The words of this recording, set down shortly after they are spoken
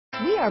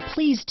We are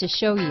pleased to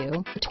show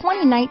you the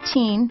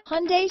 2019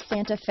 Hyundai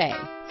Santa Fe.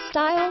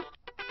 Style,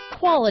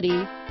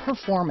 quality,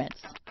 performance,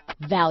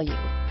 value.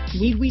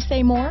 Need we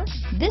say more?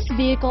 This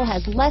vehicle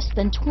has less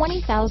than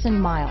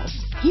 20,000 miles.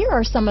 Here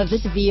are some of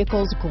this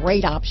vehicle's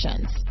great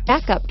options: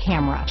 backup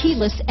camera,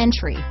 keyless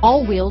entry,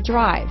 all-wheel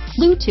drive,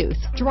 Bluetooth,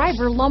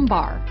 driver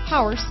lumbar,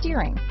 power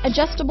steering,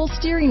 adjustable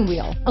steering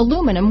wheel,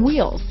 aluminum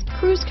wheels,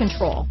 cruise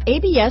control,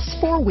 ABS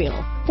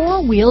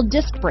four-wheel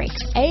disc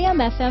brakes,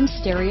 AM/FM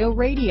stereo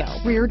radio,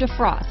 rear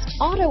defrost,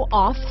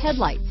 auto-off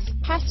headlights,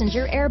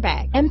 passenger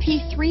airbag,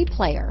 MP3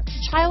 player,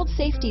 child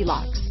safety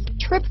locks,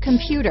 trip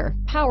computer,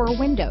 power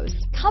windows.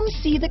 Come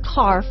see the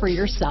car for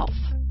yourself.